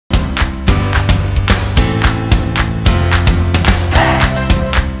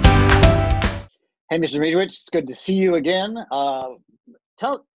Hey, Mr. Dmitrowicz, it's good to see you again. A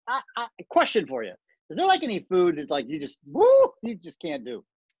question for you. Is there like any food that like you just can't do?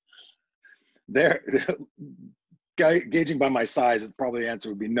 There, gauging by my size, probably the answer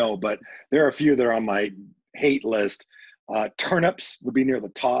would be no, but there are a few that are on my hate list. Turnips would be near the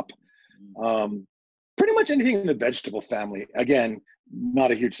top. Pretty much anything in the vegetable family. Again,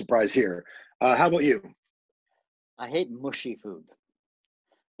 not a huge surprise here. How about you? I hate mushy food.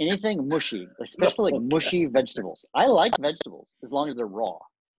 Anything mushy, especially like mushy vegetables. I like vegetables as long as they're raw,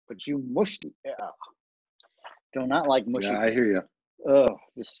 but you mushy. Do not like mushy. Yeah, I hear you. Oh,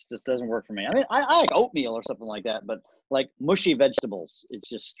 this doesn't work for me. I mean, I like oatmeal or something like that, but like mushy vegetables, it's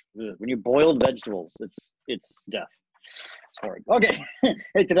just when you boiled vegetables, it's death. It's horrid. Okay,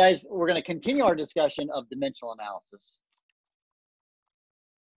 hey, guys, we're going to continue our discussion of dimensional analysis.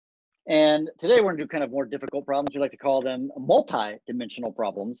 And today we're going to do kind of more difficult problems. We like to call them multi-dimensional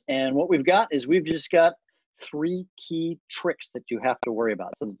problems. And what we've got is we've just got 3 key tricks that you have to worry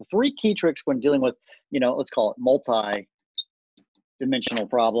about. So the 3 key tricks when dealing with, let's call it multi-dimensional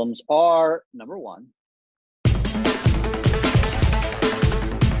problems are, number 1,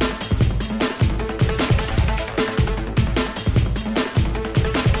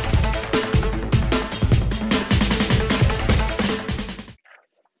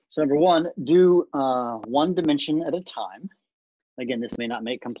 so number 1, do 1 dimension at a time. Again, this may not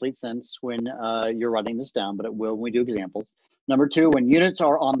make complete sense when you're writing this down, but it will when we do examples. Number 2, when units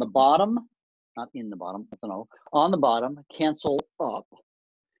are on the bottom, not in the bottom, that's an O, on the bottom, cancel up.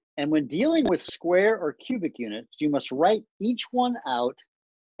 And when dealing with square or cubic units, you must write each one out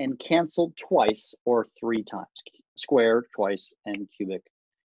and cancel twice or 3 times. Square twice and cubic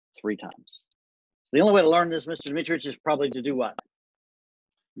 3 times. So the only way to learn this, Mr. Dmitrowicz, is probably to do what?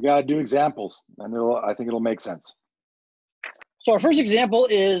 You got to do examples, and I think it'll make sense. So our first example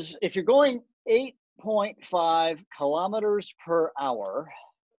is if you're going 8.5 kilometers per hour,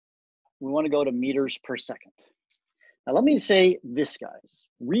 we want to go to meters per second. Now let me say this, guys,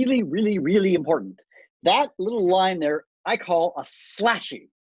 really, really, really important. That little line there, I call a slashy.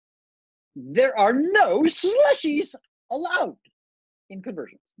 There are no slashies allowed in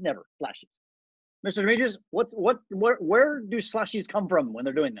conversions, never slashies. Mr. Dmitrowicz, where do slashies come from when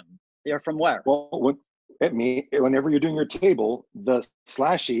they're doing them? They are from where? Well, whenever you're doing your table, the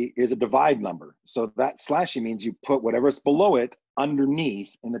slashy is a divide number. So that slashy means you put whatever's below it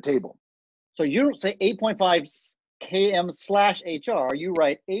underneath in the table. So you don't say 8.5 km/HR, you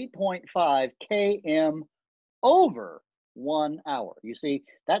write 8.5 km over 1 hour. You see,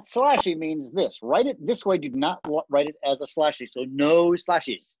 that slashy means this. Write it this way. Do not write it as a slashy. So no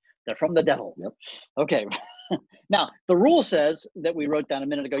slashies. They're from the devil. Yep. Okay. Now, the rule says that we wrote down a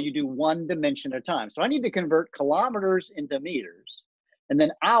minute ago, you do 1 dimension at a time. So I need to convert kilometers into meters and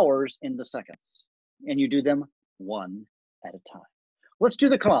then hours into seconds. And you do them 1 at a time. Let's do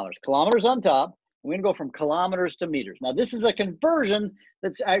the kilometers. Kilometers on top. We're going to go from kilometers to meters. Now, this is a conversion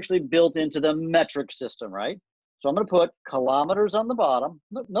that's actually built into the metric system, right? So I'm going to put kilometers on the bottom.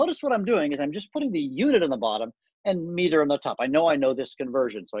 Notice what I'm doing is I'm just putting the unit on the bottom and meter on the top. I know this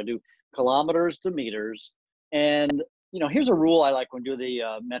conversion. So I do kilometers to meters. And, here's a rule I like when do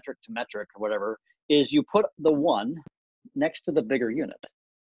the metric to metric or whatever, is you put the 1 next to the bigger unit,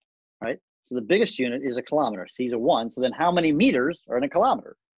 right? So the biggest unit is a kilometer. So he's a 1. So then how many meters are in a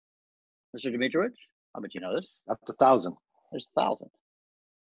kilometer? Mr. Dmitrowicz, I bet you know this. That's 1,000. There's 1,000.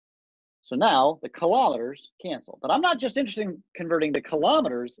 So now the kilometers cancel. But I'm not just interested in converting the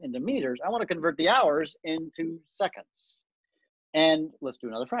kilometers into meters. I want to convert the hours into seconds. And let's do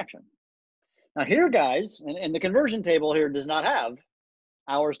another fraction. Now here, guys, and the conversion table here does not have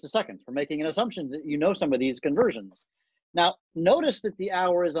hours to seconds. We're making an assumption that you know some of these conversions. Now, notice that the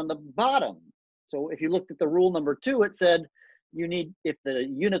hour is on the bottom. So if you looked at the rule number 2, it said you need, if the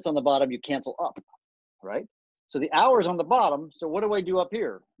unit's on the bottom, you cancel up, right? So the hour's on the bottom. So what do I do up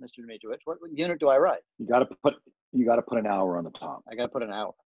here, Mr. Dmitrowicz? What unit do I write? You got to put an hour on the top. I got to put an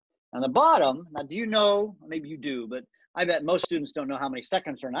hour. On the bottom, now do you know, maybe you do, but I bet most students don't know how many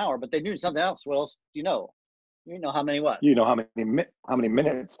seconds are an hour, but they do something else. What else do you know? You know how many what? You know how many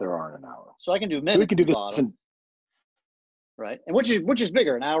minutes there are in an hour. So I can do minutes. So we can do this. Right. And which is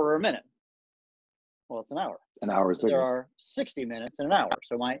bigger, an hour or a minute? Well, it's an hour. An hour is bigger. There are 60 minutes in an hour.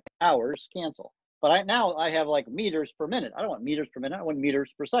 So my hours cancel. But now I have like meters per minute. I don't want meters per minute. I want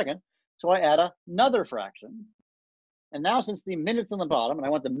meters per second. So I add another fraction. And now since the minutes on the bottom and I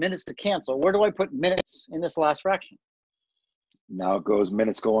want the minutes to cancel, where do I put minutes in this last fraction? Now it goes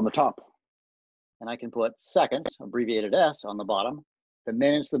minutes go on the top. And I can put seconds, abbreviated S, on the bottom. The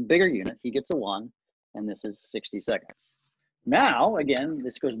minutes, the bigger unit, he gets a 1. And this is 60 seconds. Now, again,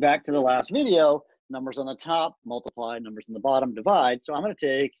 this goes back to the last video. numbers on the top, multiply, numbers on the bottom, divide. So I'm going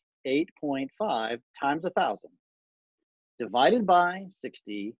to take 8.5 times 1,000 divided by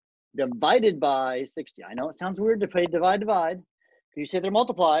 60, divided by 60. I know it sounds weird to pay divide. You say they're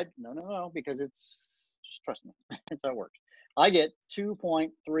multiplied. No, because it's, just trust me, that's how it works. I get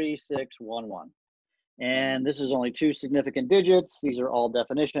 2.3611. And this is only two significant digits. These are all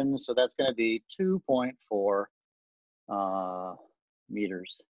definitions. So that's going to be 2.4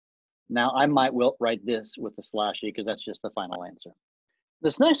 meters. Now I might write this with a slash e because that's just the final answer.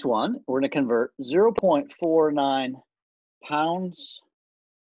 This next one, we're going to convert 0.49 pounds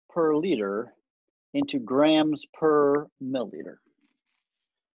per liter into grams per milliliter.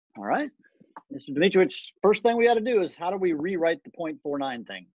 All right, Mr. Dmitrowicz, first thing we got to do is how do we rewrite the 0.49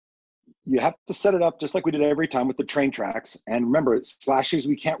 thing? You have to set it up just like we did every time with the train tracks. And remember, slashes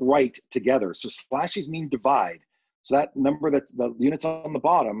we can't write together. So slashes mean divide. So that number that's the units on the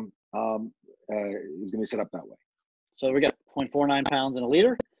bottom is going to be set up that way. So we got 0.49 pounds in a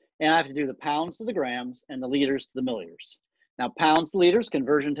liter, and I have to do the pounds to the grams and the liters to the milliliters. Now pounds to liters,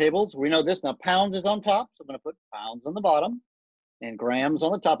 conversion tables, we know this. Now pounds is on top, so I'm going to put pounds on the bottom and grams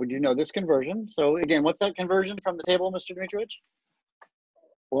on the top. We do know this conversion. So again, what's that conversion from the table, Mr. Dmitrowicz?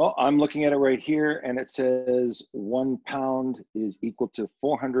 Well, I'm looking at it right here, and it says 1 pound is equal to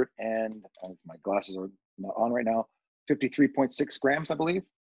 400 and my glasses are not on right now, 53.6 grams, I believe.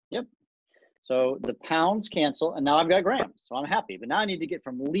 Yep. So the pounds cancel, and now I've got grams, so I'm happy. But now I need to get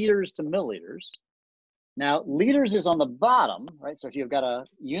from liters to milliliters. Now, liters is on the bottom, right? So if you've got a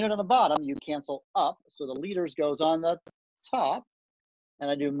unit on the bottom, you cancel up. So the liters goes on the top, and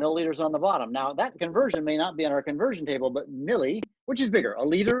I do milliliters on the bottom. Now, that conversion may not be on our conversion table, but milli, which is bigger, a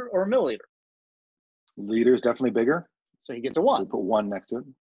liter or a milliliter? Liter is definitely bigger. So he gets a 1. So we put 1 next to it.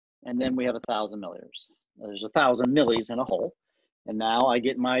 And then we have 1,000 milliliters. There's 1,000 millis in a hole. And now I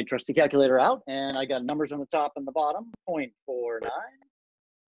get my trusty calculator out, and I got numbers on the top and the bottom. 0.49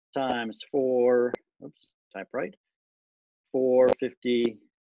 times 4, oops, type right, 453.6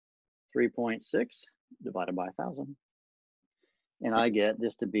 divided by 1,000. And I get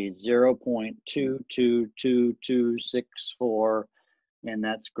this to be 0.222264, and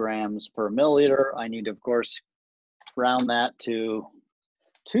that's grams per milliliter. I need to, of course, round that to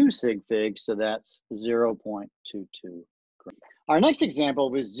 2 sig figs, so that's 0.22 grams. Our next example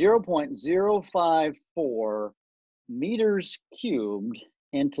was 0.054 meters cubed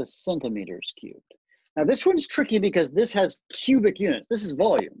into centimeters cubed. Now this one's tricky because this has cubic units. This is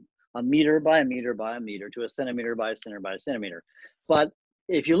volume, a meter by a meter by a meter to a centimeter by a centimeter by a centimeter. But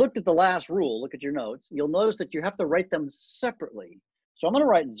if you looked at the last rule, look at your notes, you'll notice that you have to write them separately. So I'm going to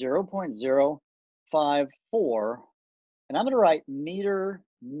write 0.054, and I'm going to write meter,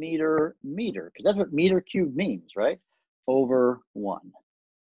 meter, meter, because that's what meter cubed means, right? Over 1.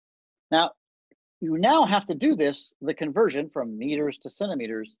 Now, you now have to do this, the conversion from meters to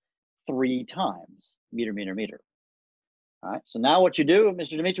centimeters, 3 times. Meter, meter, meter. All right, so now what you do,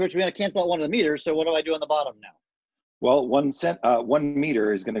 Mr. Dmitrowicz, we're going to cancel out one of the meters, so what do I do on the bottom now? Well, 1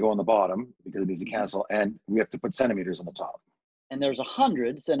 meter is going to go on the bottom because it needs to cancel, and we have to put centimeters on the top. And there's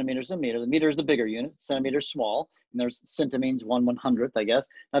 100 centimeters a meter. The meter is the bigger unit, centimeters small, and there's centi means 1/100th, I guess.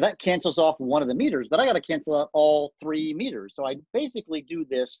 Now that cancels off one of the meters, but I got to cancel out all 3 meters. So I basically do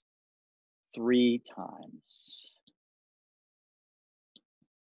this 3 times.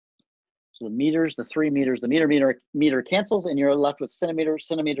 So the meters, the 3 meters, the meter cancels, and you're left with centimeter,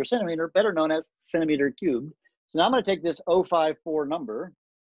 centimeter, centimeter, better known as centimeter cubed. So now I'm going to take this 054 number,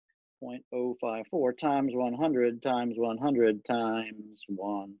 0.054 times 100 times 100 times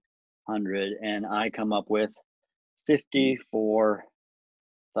 100, and I come up with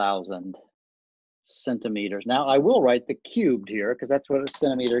 54,000 centimeters. Now I will write the cubed here because that's what a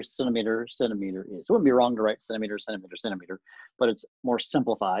centimeter, centimeter, centimeter is. It wouldn't be wrong to write centimeter, centimeter, centimeter, but it's more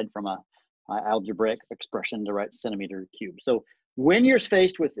simplified from a algebraic expression to write centimeter cubed. So when you're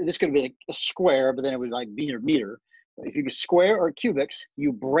faced with, this could be like a square, but then it would be like meter, meter. If you square or cubics,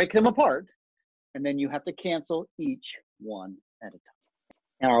 you break them apart, and then you have to cancel each one at a time.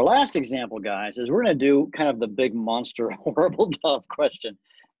 And our last example, guys, is we're going to do kind of the big monster, horrible, tough question.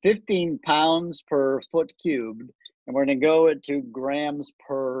 15 pounds per foot cubed, and we're going to go to grams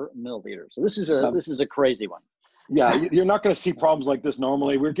per milliliter. So this is a crazy one. Yeah, you're not going to see problems like this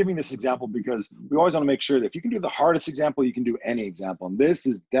normally. We're giving this example because we always want to make sure that if you can do the hardest example, you can do any example. And this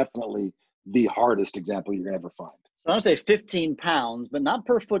is definitely the hardest example you're going to ever find. So I'm going to say 15 pounds, but not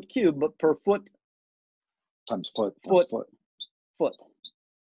per foot cube, but per foot. Times foot. Foot.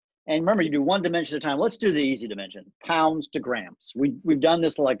 And remember, you do 1 dimension at a time. Let's do the easy dimension, pounds to grams. We've done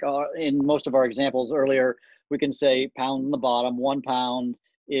this like in most of our examples earlier. We can say pound on the bottom, 1 pound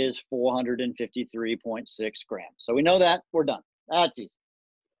is 453.6 grams. So we know that, we're done. That's easy.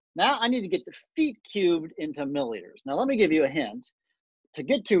 Now I need to get the feet cubed into milliliters. Now let me give you a hint. To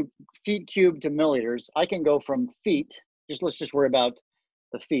get to feet cubed to milliliters, I can go from feet, let's just worry about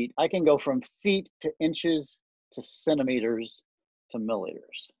the feet. I can go from feet to inches to centimeters to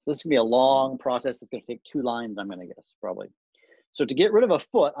milliliters. So this can be a long process. It's going to take 2 lines, I'm going to guess, probably. So to get rid of a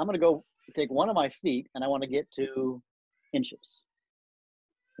foot, I'm going to go take one of my feet, and I want to get to inches.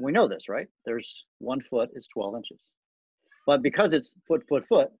 We know this, right? There's 1 foot is 12 inches. But because it's foot, foot,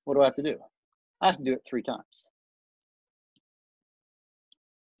 foot, what do I have to do? I have to do it 3 times.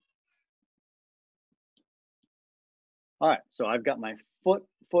 All right, so I've got my foot,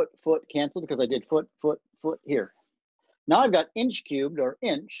 foot, foot canceled because I did foot, foot, foot here. Now I've got inch cubed or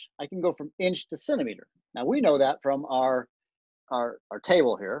inch. I can go from inch to centimeter. Now we know that from our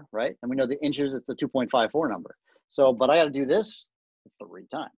table here, right? And we know the inches, it's the 2.54 number. So, but I got to do this 3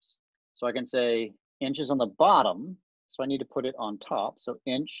 times. So I can say inches on the bottom. So I need to put it on top. So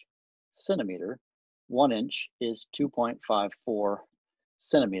inch, centimeter, 1 inch is 2.54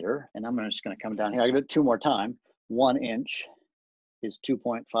 centimeter. And I'm just going to come down here. I give it 2 more times. 1 inch is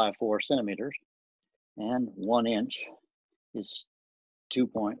 2.54 centimeters. And 1 inch is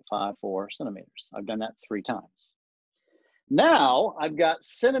 2.54 centimeters. I've done that 3 times. Now I've got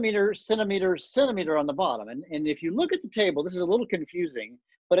centimeter, centimeter, centimeter on the bottom. And if you look at the table, this is a little confusing,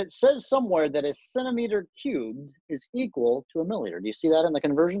 but it says somewhere that a centimeter cubed is equal to a milliliter. Do you see that in the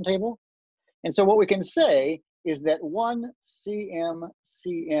conversion table? And so what we can say is that 1 cm,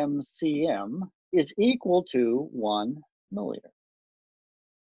 cm, cm is equal to 1 milliliter.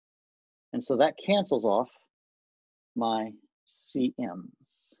 And so that cancels off my cm's.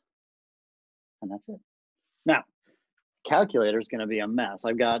 And that's it. Now, calculator is going to be a mess.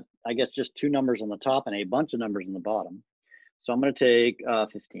 I've got, I guess, just 2 numbers on the top and a bunch of numbers on the bottom. So I'm going to take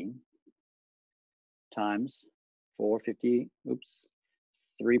 15 times 450,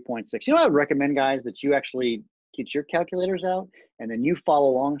 3.6. You know, I would recommend, guys, that you actually get your calculators out and then you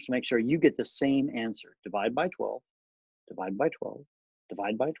follow along to make sure you get the same answer. Divide by 12, divide by 12,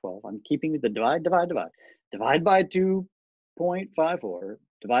 divide by 12. I'm keeping the divide, divide, divide. Divide by 2.54,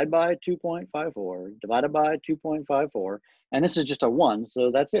 divide by 2.54, divided by 2.54, and this is just a 1,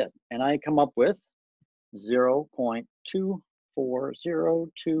 so that's it. And I come up with 0.24028 or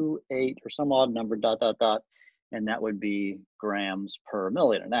some odd number, ... and that would be grams per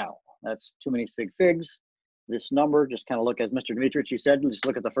milliliter. Now, that's too many sig figs. This number, just kind of look, as Mr. Dmitrowicz, you said, just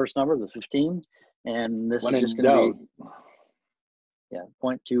look at the first number, the 15, and this is just going to be, yeah,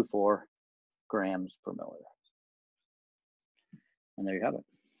 0.24 grams per milliliter. And there you have it.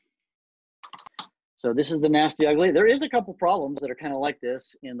 So this is the nasty ugly. There is a couple problems that are kind of like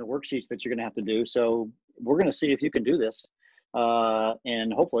this in the worksheets that you're going to have to do. So we're going to see if you can do this.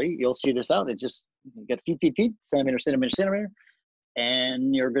 And hopefully you'll see this out. It just, you get feet, feet, feet, centimeter, centimeter, centimeter,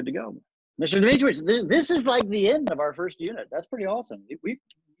 and you're good to go. Mr. Dmitrowicz, this is like the end of our first unit. That's pretty awesome.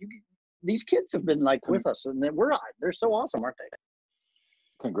 These kids have been like with us, and they're so awesome, aren't they?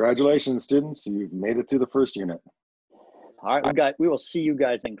 Congratulations, students. You've made it through the first unit. All right, we will see you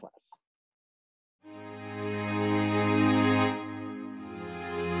guys in class.